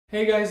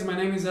Hey guys, my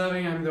name is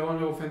Ari, I'm the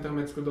owner of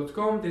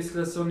EnterMedSchool.com. This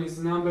lesson is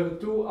number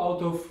 2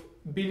 out of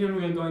billion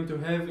we are going to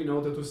have in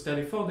order to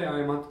study for the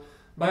IMAT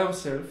by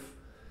yourself.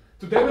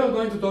 Today we are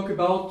going to talk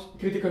about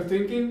critical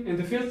thinking, and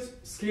the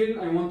first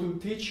skill I want to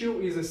teach you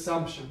is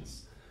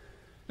assumptions.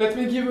 Let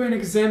me give you an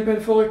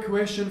example for a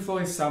question for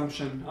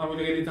assumption. I will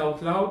read it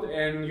out loud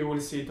and you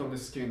will see it on the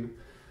screen.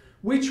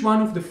 Which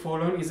one of the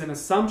following is an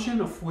assumption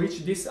of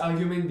which this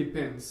argument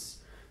depends?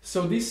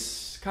 So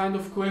this kind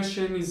of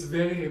question is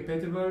very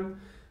repeatable,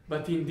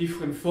 but in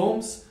different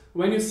forms.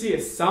 When you see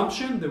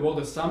assumption, the word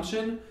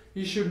assumption,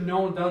 you should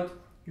know that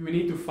you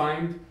need to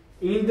find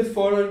in the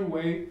following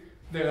way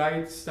the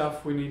right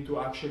stuff we need to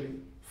actually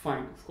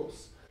find, of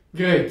course.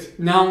 Great.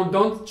 Now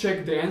don't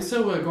check the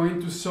answer. We're going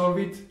to solve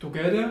it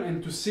together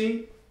and to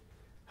see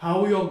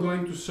how we are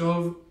going to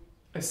solve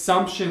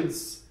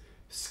assumptions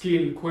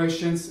skill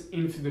questions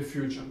into the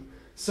future.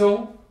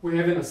 So we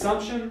have an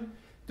assumption.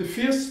 The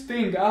first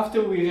thing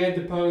after we read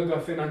the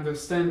paragraph and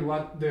understand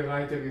what the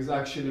writer is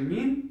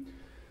actually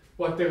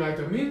what the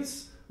writer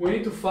means, we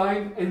need to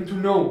find and to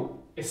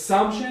know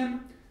assumption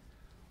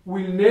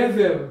will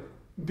never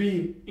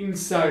be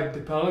inside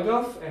the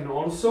paragraph, and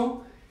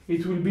also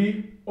it will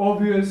be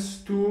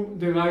obvious to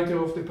the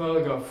writer of the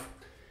paragraph.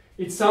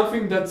 It's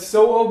something that's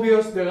so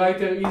obvious the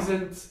writer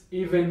isn't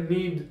even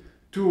need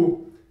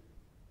to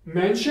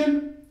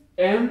mention,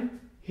 and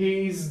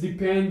he is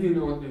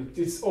depending on it.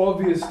 It's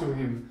obvious to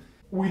him.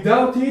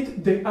 Without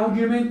it, the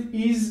argument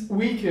is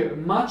weaker,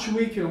 much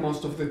weaker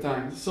most of the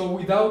time. So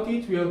without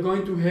it, we are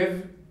going to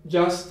have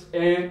just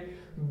a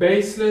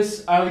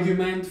baseless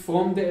argument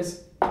from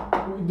this.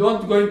 We're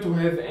not going to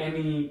have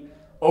any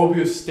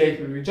obvious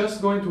statement. We're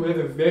just going to have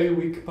a very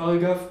weak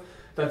paragraph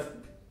that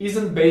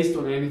isn't based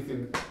on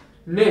anything.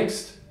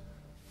 Next,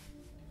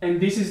 and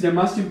this is the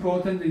most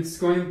important, it's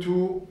going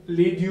to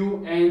lead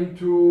you and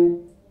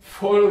to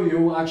follow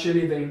you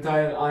actually the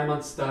entire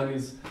IMAT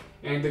studies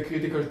and the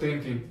critical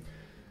thinking.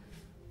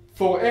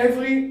 For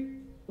every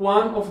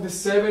one of the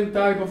 7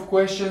 types of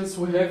questions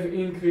we have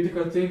in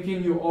critical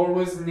thinking, you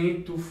always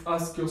need to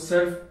ask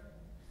yourself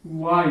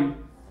why.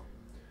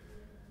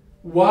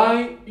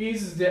 Why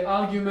is the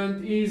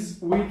argument is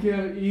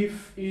weaker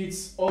if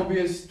it's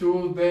obvious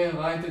to the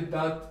writer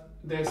that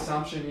the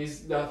assumption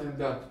is that and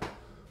that?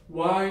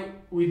 Why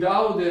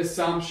without the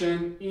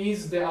assumption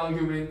is the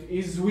argument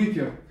is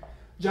weaker?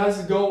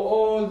 Just go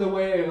all the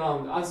way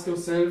around. Ask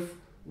yourself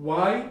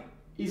why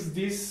is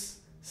this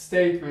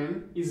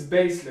statement is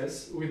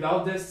baseless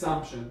without the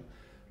assumption?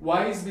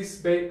 Why is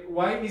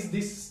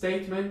this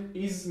statement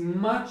is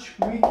much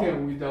weaker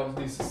without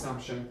this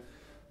assumption?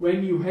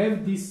 When you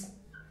have this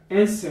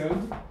answered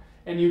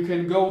and you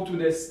can go to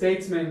the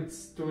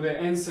statements, to the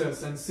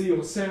answers and see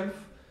yourself.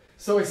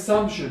 So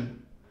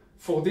assumption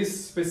for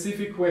these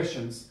specific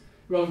questions.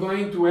 We are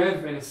going to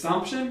have an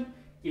assumption.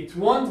 It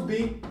won't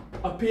be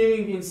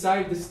appearing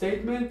inside the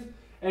statement,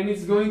 and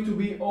it's going to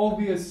be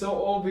obvious,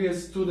 so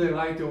obvious to the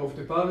writer of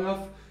the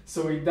paragraph,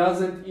 so it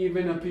doesn't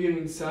even appear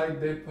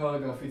inside the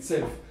paragraph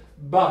itself.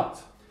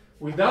 But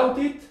without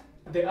it,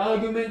 the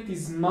argument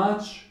is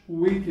much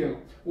weaker.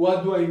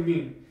 What do I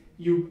mean?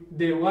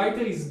 The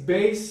writer is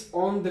based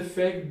on the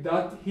fact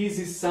that his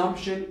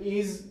assumption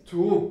is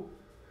true.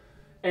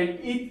 And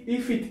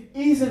if it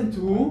isn't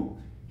true,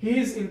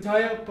 his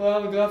entire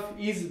paragraph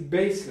is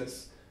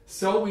baseless.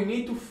 So we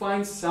need to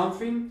find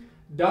something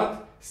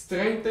that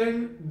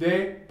strengthens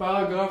the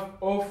paragraph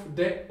of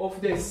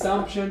the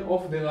assumption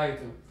of the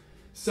writer.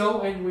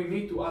 So, and we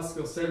need to ask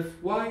ourselves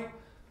why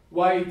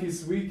it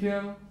is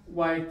weaker,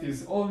 why it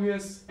is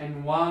obvious,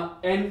 and why,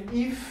 and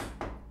if,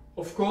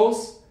 of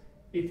course,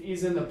 it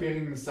isn't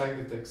appearing inside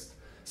the text.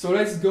 So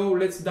let's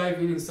dive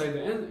inside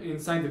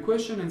the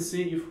question and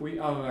see if we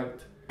are right.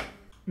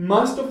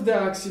 Most of the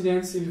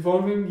accidents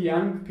involving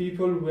young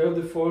people were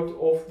the fault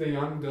of the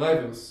young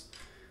drivers.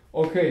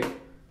 Okay,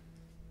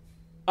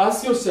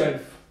 ask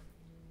yourself,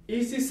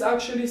 is this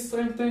actually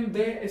strengthening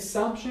the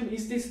assumption?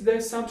 Is this the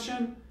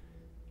assumption?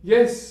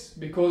 Yes,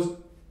 because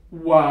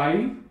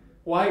why?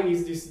 Why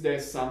is this the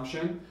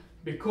assumption?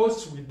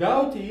 Because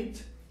without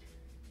it,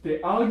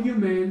 the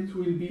argument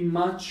will be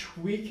much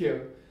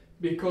weaker,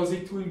 because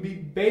it will be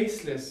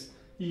baseless.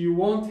 You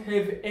won't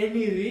have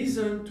any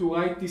reason to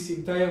write this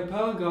entire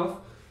paragraph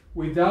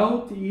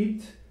without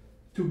it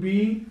to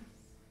be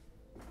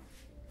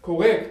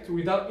correct.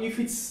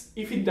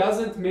 If it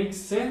doesn't make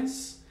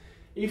sense,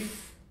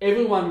 if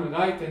everyone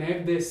write and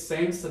have the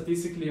same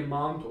statistical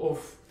amount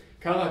of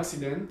car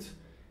accident,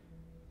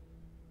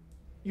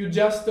 you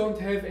just don't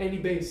have any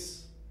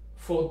base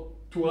to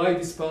write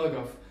this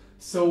paragraph.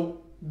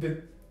 So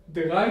the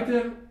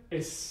writer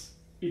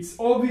it's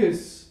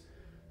obvious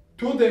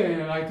to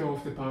the writer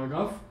of the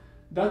paragraph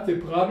that the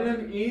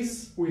problem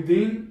is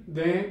within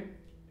the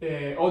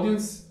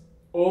audience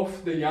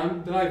of the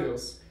young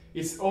drivers.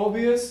 It's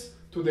obvious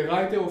to the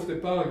writer of the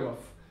paragraph.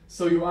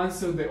 So you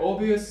answer the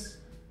obvious,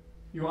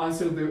 you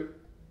answer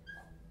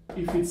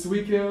if it's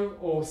weaker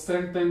or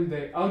strengthen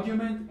the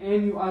argument,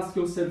 and you ask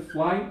yourself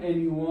why, and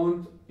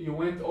you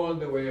went all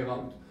the way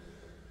around.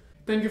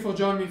 Thank you for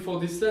joining me for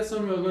this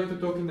lesson. We are going to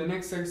talk in the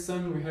next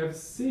lesson. We have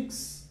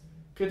 6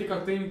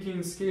 critical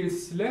thinking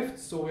skills left,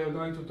 so we are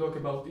going to talk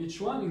about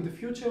each one in the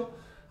future.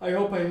 I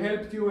hope I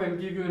helped you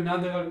and give you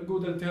another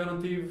good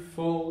alternative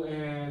for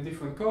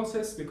different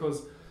courses,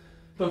 because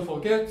don't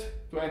forget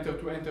to enter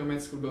to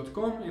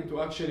EnterMedSchool.com and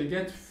to actually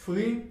get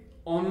free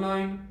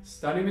online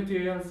study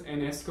materials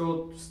and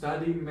escort to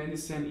study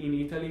medicine in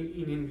Italy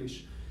in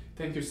English.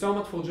 Thank you so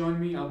much for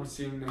joining me. I will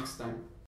see you next time.